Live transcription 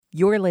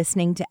You're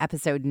listening to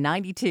episode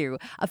 92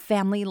 of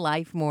Family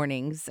Life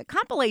Mornings, a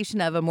compilation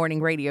of a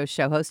morning radio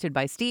show hosted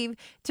by Steve,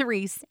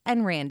 Therese,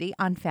 and Randy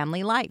on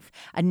Family Life,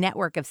 a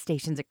network of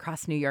stations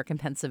across New York and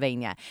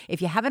Pennsylvania.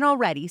 If you haven't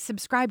already,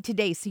 subscribe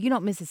today so you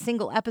don't miss a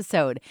single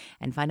episode,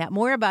 and find out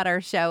more about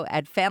our show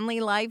at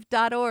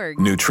familylife.org.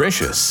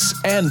 Nutritious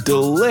and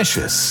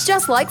delicious.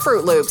 Just like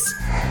Fruit Loops.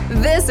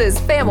 This is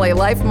Family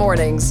Life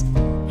Mornings.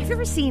 Have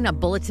you ever seen a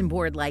bulletin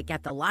board like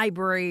at the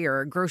library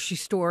or a grocery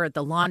store at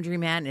the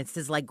laundromat, and it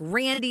says like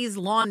Randy's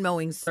lawn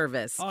mowing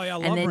service? Oh, yeah,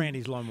 I and love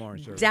Randy's lawn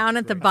mowing service. Down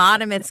at the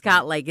bottom, it's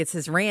got like, it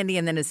says Randy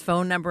and then his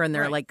phone number, and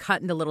they're like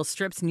cut into little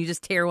strips, and you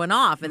just tear one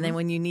off. And then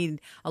when you need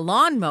a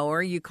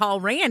lawnmower, you call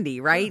Randy,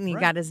 right? And you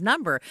got his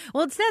number.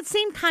 Well, it's that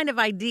same kind of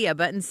idea,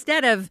 but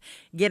instead of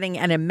getting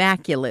an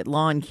immaculate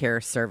lawn care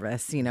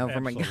service, you know,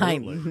 from a guy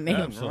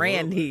named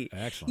Randy,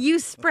 you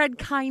spread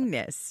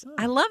kindness.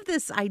 I love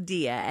this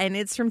idea, and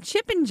it's from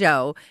Chip and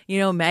Joe, you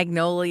know,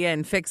 Magnolia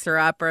and Fixer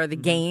Upper, the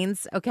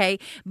Gaines, okay?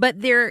 But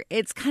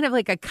it's kind of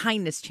like a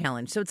kindness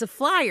challenge. So it's a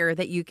flyer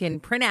that you can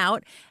print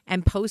out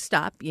and post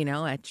up, you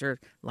know, at your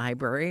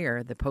library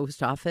or the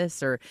post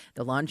office or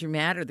the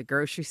laundromat or the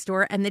grocery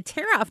store. And the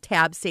tear-off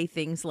tabs say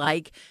things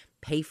like,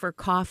 pay for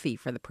coffee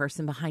for the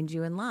person behind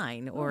you in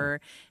line, or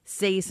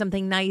say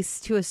something nice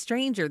to a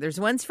stranger. There's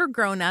ones for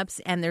grown-ups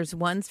and there's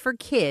ones for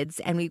kids,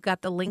 and we've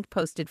got the link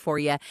posted for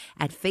you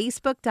at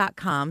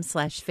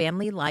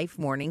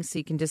facebook.com/familylifemorning, so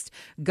you can just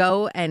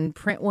go and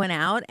print one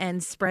out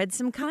and spread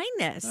some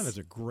kindness. That is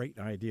a great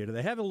idea. Do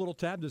they have a little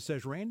tab that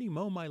says, Randy,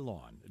 mow my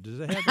lawn? Does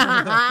it have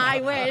that?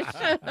 I wish.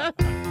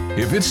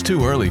 If it's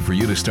too early for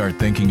you to start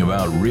thinking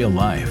about real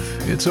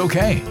life, it's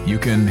okay. You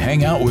can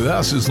hang out with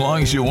us as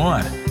long as you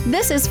want.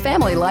 This is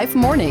Family Life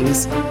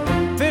Mornings.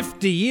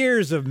 50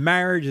 years of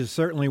marriage is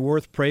certainly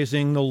worth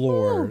praising the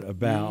Lord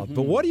about.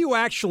 But what do you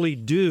actually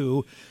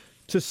do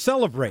to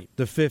celebrate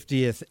the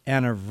 50th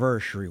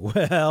anniversary?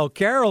 Well,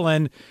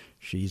 Carolyn,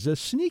 she's a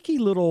sneaky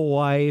little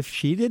wife.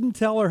 She didn't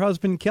tell her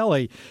husband,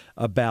 Kelly,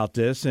 about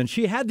this, and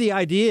she had the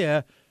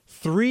idea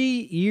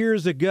 3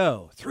 years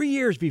ago, 3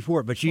 years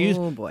before, but she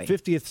used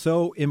 50th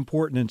so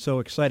important and so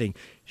exciting.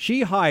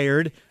 She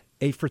hired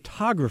a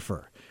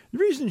photographer. The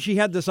reason she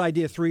had this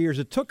idea 3 years,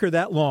 it took her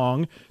that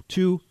long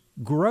to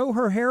grow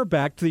her hair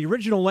back to the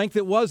original length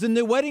it was in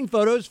the wedding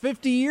photos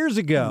 50 years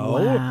ago.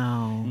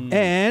 Wow.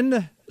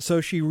 And so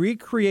she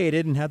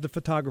recreated and had the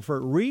photographer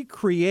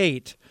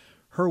recreate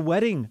her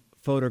wedding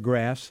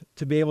photographs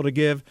to be able to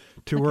give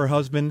to her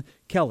husband,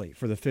 Kelly,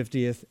 for the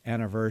 50th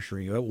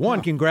anniversary. One,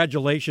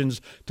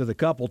 congratulations to the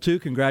couple. Two,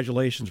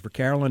 congratulations for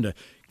Carolyn to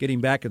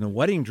getting back in the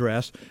wedding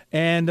dress.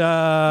 And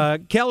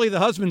Kelly, the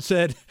husband,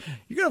 said,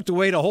 you're going to have to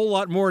wait a whole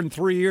lot more than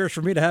 3 years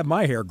for me to have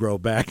my hair grow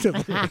back.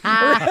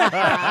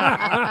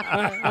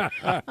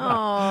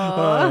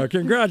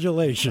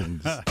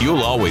 Congratulations.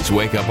 You'll always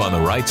wake up on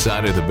the right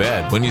side of the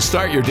bed when you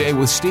start your day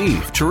with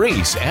Steve,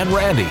 Therese, and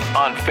Randy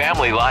on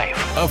Family Life,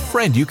 a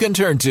friend you can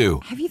turn to.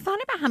 Have you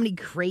thought about how many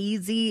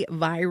crazy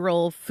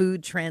viral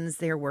food trends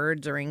there were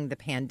during the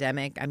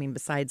pandemic? I mean,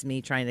 besides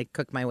me trying to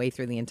cook my way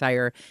through the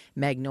entire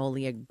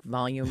Magnolia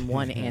Volume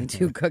 1 and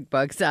 2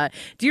 cookbooks.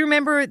 Do you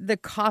remember the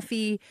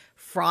coffee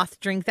froth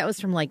drink? That was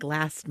from like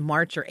last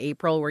March or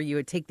April, where you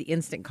would take the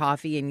instant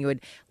coffee and you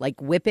would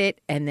like whip it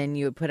and then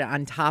you would put it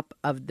on top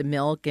of the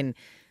milk, and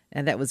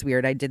that was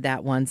weird. I did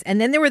that once.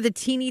 And then there were the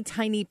teeny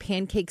tiny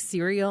pancake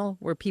cereal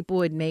where people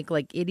would make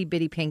like itty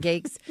bitty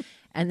pancakes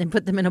and then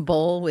put them in a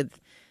bowl with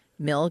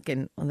milk,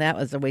 and that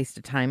was a waste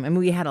of time. I mean,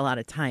 we had a lot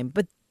of time,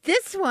 but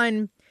this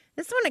one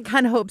I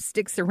kind of hope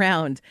sticks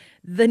around.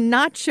 The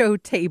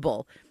nacho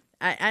table.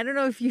 I don't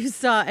know if you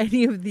saw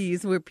any of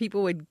these where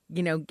people would,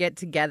 you know, get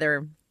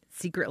together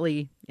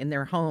secretly in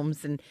their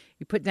homes, and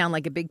you put down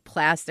like a big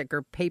plastic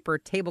or paper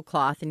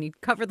tablecloth, and you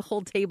cover the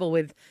whole table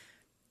with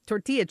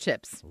tortilla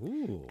chips.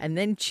 Ooh. And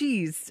then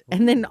cheese,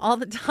 and then all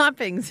the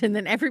toppings, and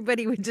then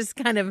everybody would just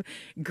kind of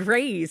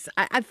graze.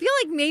 I feel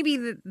like maybe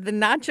the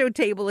nacho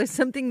table is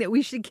something that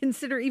we should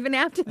consider even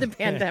after the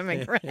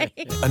pandemic, right?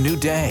 A new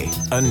day,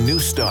 a new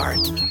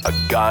start, a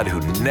God who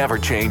never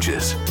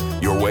changes.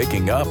 You're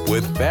waking up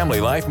with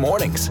Family Life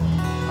Mornings.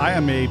 I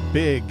am a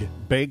big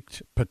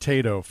baked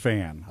potato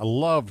fan. I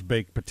love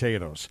baked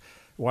potatoes.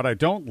 What I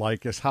don't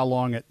like is how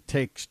long it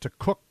takes to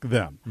cook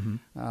them.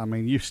 I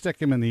mean, you stick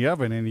them in the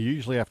oven and you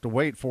usually have to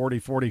wait 40,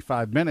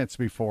 45 minutes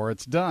before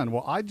it's done.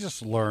 Well, I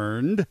just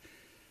learned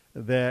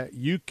that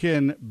you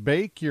can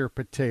bake your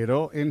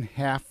potato in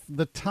half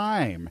the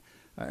time.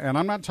 And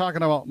I'm not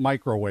talking about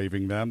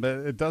microwaving them.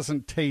 It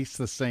doesn't taste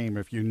the same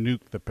if you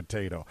nuke the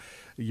potato.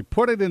 You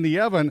put it in the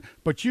oven,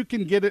 but you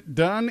can get it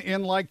done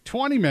in like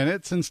 20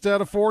 minutes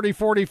instead of 40,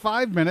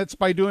 45 minutes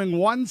by doing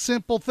one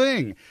simple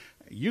thing.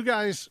 You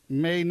guys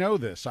may know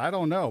this. I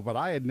don't know, but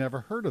I had never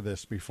heard of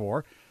this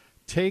before.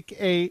 Take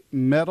a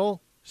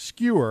metal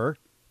skewer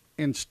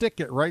and stick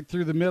it right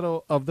through the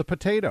middle of the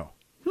potato.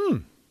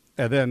 And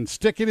then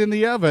stick it in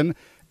the oven,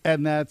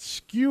 and that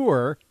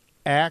skewer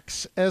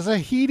acts as a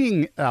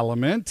heating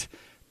element,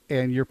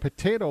 and your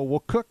potato will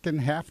cook in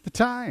half the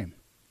time.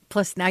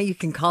 Plus, now you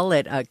can call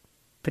it a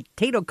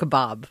potato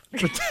kebab.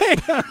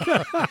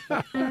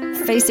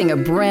 Facing a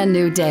brand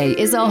new day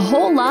is a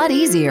whole lot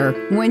easier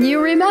when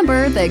you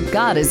remember that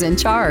God is in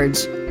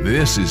charge.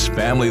 This is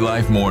Family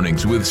Life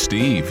Mornings with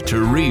Steve,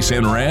 Therese,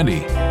 and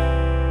Randy.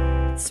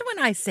 So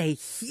when I say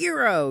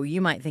hero,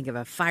 you might think of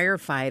a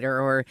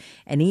firefighter or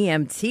an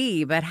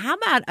EMT, but how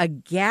about a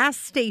gas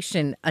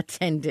station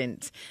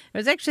attendant?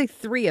 There's actually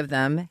 3 of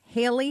them.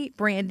 Haley,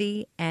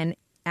 Brandy, and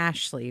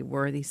Ashley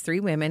were these 3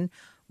 women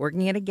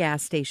working at a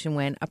gas station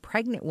when a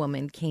pregnant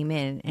woman came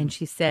in and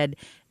she said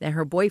that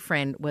her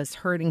boyfriend was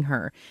hurting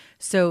her.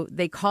 So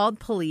they called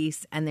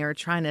police and they were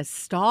trying to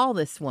stall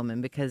this woman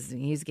because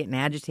he's getting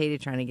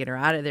agitated, trying to get her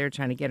out of there,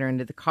 trying to get her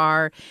into the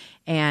car.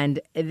 And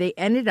they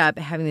ended up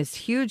having this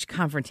huge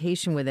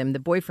confrontation with him. The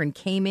boyfriend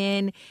came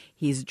in,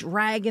 he's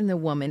dragging the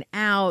woman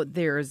out.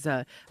 There's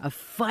a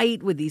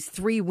fight with these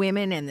 3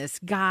 women and this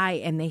guy,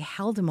 and they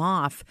held him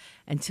off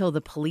until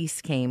the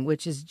police came,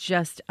 which is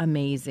just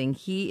amazing.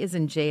 He is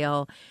in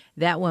jail.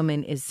 That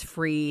woman is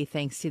free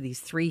thanks to these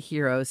 3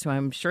 heroes. So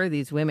I'm sure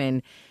these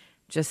women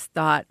just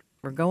thought,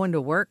 we're going to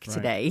work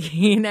today. Right.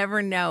 You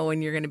never know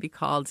when you're going to be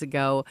called to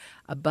go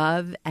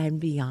above and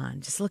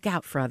beyond. Just look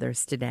out for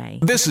others today.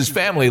 This is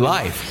Family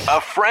Life, a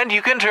friend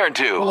you can turn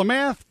to. Well, a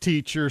math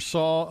teacher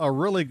saw a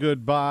really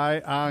good buy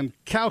on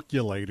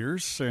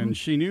calculators, and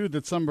she knew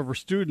that some of her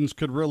students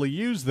could really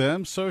use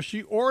them, so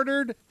she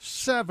ordered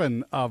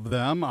 7 of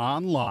them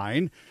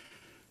online.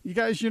 You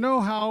guys, you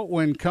know how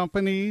when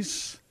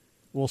companies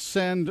will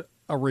send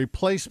a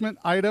replacement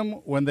item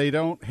when they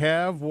don't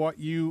have what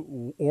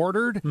you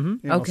ordered. You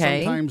know,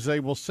 Okay. Sometimes they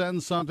will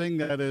send something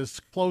that is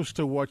close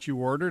to what you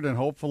ordered and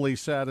hopefully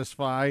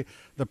satisfy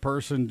the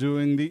person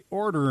doing the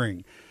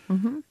ordering.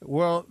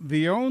 Well,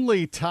 the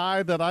only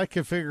tie that I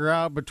could figure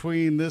out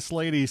between this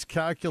lady's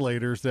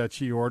calculators that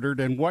she ordered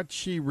and what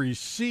she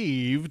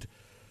received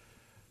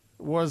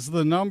was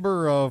the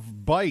number of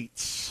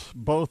bytes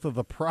both of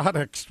the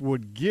products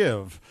would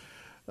give.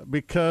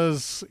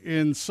 Because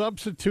in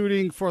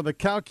substituting for the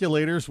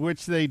calculators,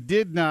 which they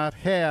did not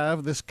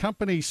have, this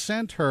company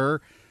sent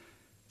her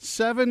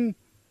 7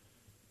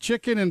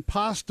 chicken and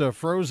pasta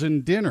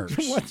frozen dinners.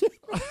 What?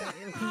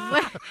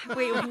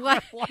 Wait,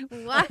 what? What?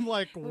 I'm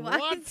like,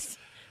 what?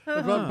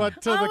 Uh-huh.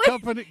 But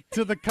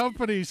to the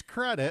company's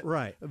credit,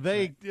 Right.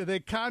 They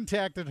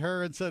contacted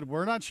her and said,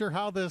 we're not sure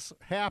how this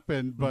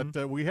happened,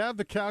 but we have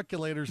the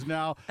calculators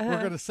now. We're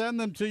going to send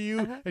them to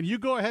you, and you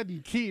go ahead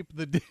and keep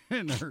the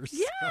dinners.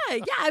 Yeah.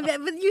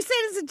 But you said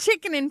it's a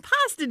chicken and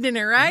pasta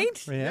dinner,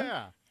 right?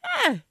 Yeah.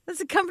 Yeah,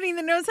 that's a company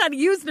that knows how to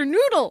use their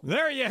noodle.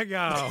 There you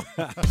go.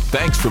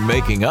 Thanks for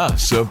making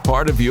us a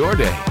part of your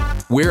day.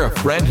 We're a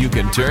friend you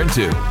can turn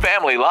to.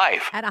 Family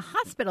Life. At a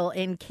hospital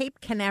in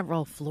Cape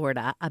Canaveral,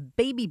 Florida, a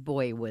baby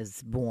boy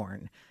was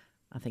born.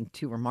 Nothing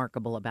too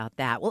remarkable about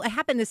that. Well, it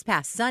happened this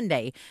past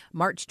Sunday,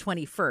 March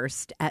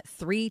 21st at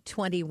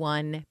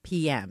 3:21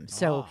 p.m.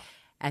 So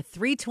at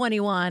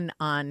 3:21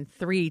 on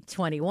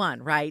 3/21,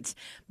 right?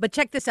 But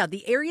check this out.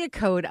 The area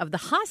code of the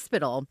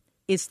hospital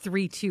is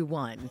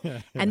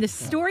 321. And the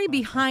story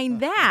behind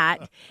that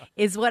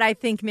is what I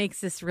think makes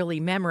this really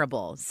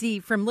memorable. See,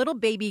 from little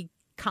baby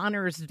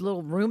Connor's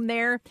little room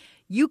there,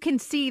 you can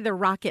see the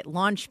rocket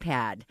launch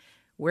pad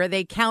where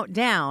they count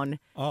down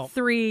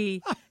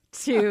 3,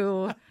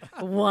 2,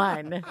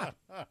 1.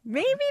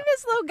 Maybe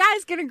this little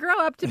guy's going to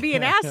grow up to be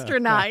an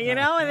astronaut, you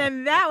know, and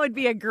then that would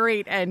be a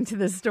great end to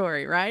the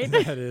story, right?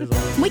 That is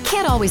awesome. We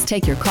can't always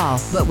take your call,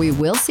 but we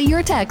will see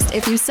your text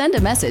if you send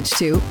a message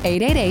to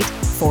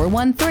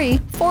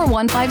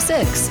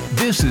 888-413-4156.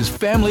 This is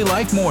Family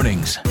Life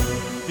Mornings.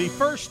 The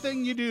first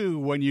thing you do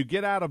when you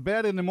get out of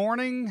bed in the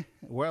morning,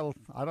 well,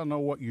 I don't know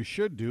what you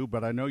should do,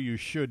 but I know you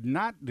should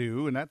not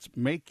do, and that's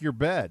make your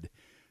bed.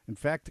 In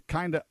fact,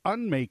 kind of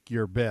unmake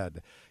your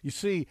bed. You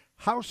see,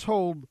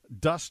 household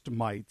dust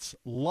mites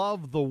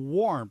love the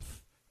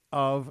warmth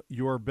of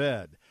your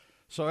bed.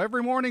 So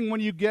every morning when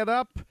you get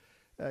up,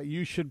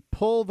 you should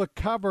pull the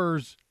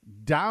covers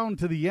down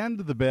to the end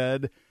of the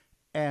bed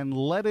and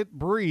let it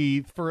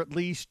breathe for at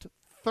least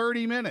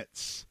 30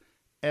 minutes.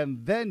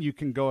 And then you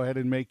can go ahead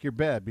and make your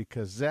bed,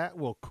 because that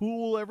will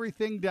cool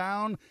everything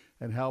down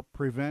and help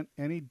prevent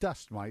any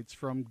dust mites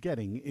from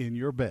getting in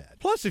your bed.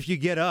 Plus, if you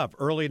get up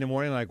early in the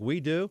morning like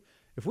we do,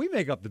 if we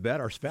make up the bed,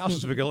 our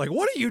spouses will go like,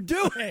 what are you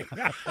doing?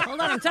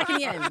 Hold on, I'm tucking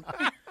you in.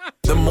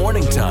 The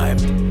morning time.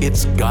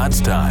 It's God's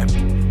time.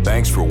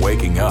 Thanks for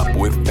waking up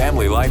with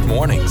Family Life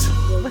Mornings.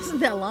 It wasn't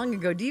that long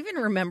ago. Do you even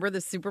remember the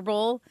Super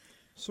Bowl?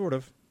 Sort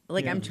of.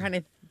 Like, I'm trying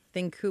to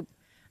think who.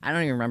 I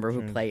don't even remember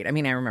who played. I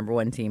mean, I remember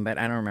one team, but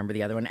I don't remember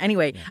the other one.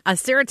 Anyway,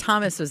 Sarah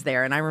Thomas was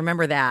there, and I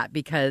remember that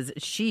because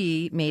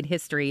she made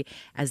history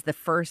as the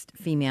first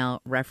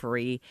female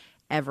referee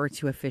ever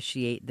to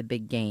officiate the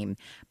big game.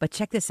 But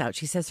check this out.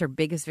 She says her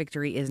biggest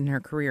victory is in her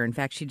career. In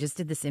fact, she just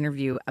did this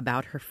interview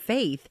about her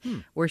faith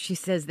where she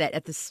says that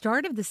at the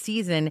start of the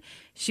season,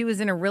 she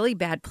was in a really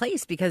bad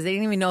place because they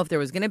didn't even know if there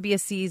was going to be a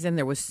season.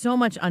 There was so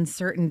much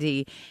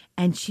uncertainty,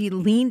 and she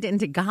leaned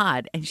into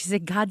God, and she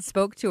said God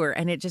spoke to her,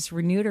 and it just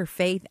renewed her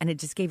faith, and it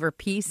just gave her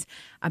peace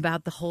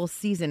about the whole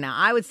season. Now,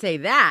 I would say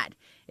that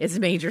is a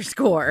major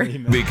score.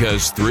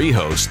 Because 3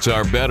 hosts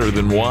are better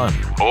than 1,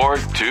 or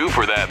 2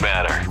 for that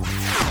matter.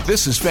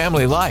 This is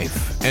Family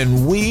Life,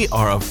 and we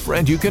are a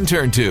friend you can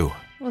turn to.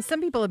 Well,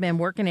 some people have been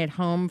working at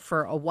home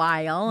for a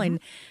while and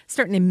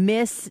starting to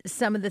miss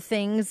some of the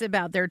things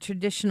about their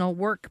traditional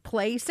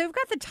workplace. So we've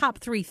got the top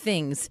 3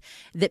 things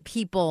that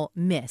people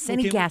miss.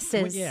 Any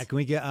guesses? Can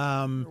we get?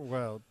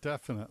 Well,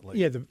 definitely.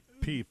 Yeah, the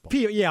people.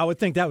 Yeah, I would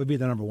think that would be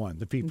the number one.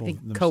 The people. I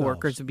think themselves.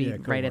 coworkers would be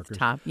right at the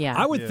top. Yeah,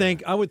 I would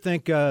think.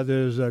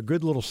 There's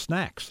good little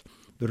snacks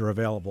that are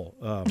available.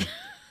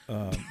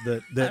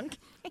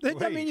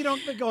 I mean, you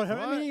don't go.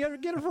 I mean, you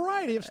get a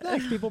variety of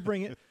snacks. People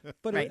bring it,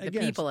 but right, again, the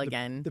people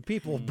again. The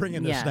people bring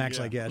in the snacks,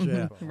 I guess.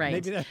 Yeah, right.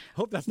 Maybe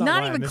hope that's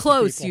not even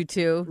close. You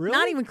two, really?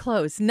 Not even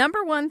close.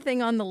 Number one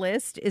thing on the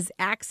list is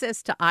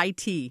access to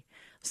IT.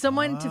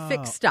 Someone to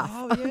fix stuff,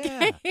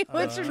 okay?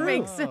 Which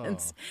makes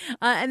sense.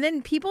 And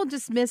then people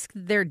just miss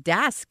their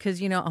desk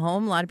because, at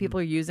home, a lot of people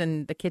are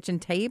using the kitchen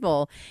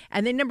table.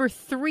 And then number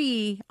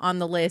 3 on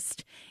the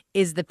list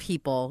is the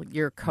people,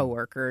 your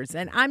coworkers.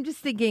 And I'm just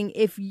thinking,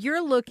 if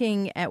you're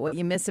looking at what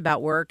you miss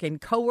about work and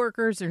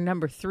coworkers are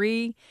number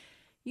 3,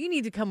 you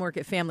need to come work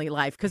at Family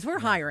Life because we're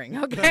hiring,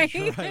 okay?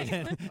 That's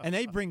right. And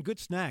they bring good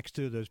snacks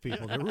to those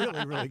people. They're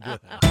really, really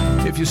good.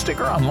 If you stick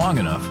around long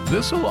enough,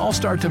 this will all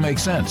start to make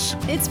sense.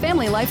 It's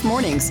Family Life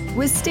Mornings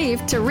with Steve,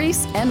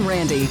 Therese, and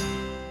Randy.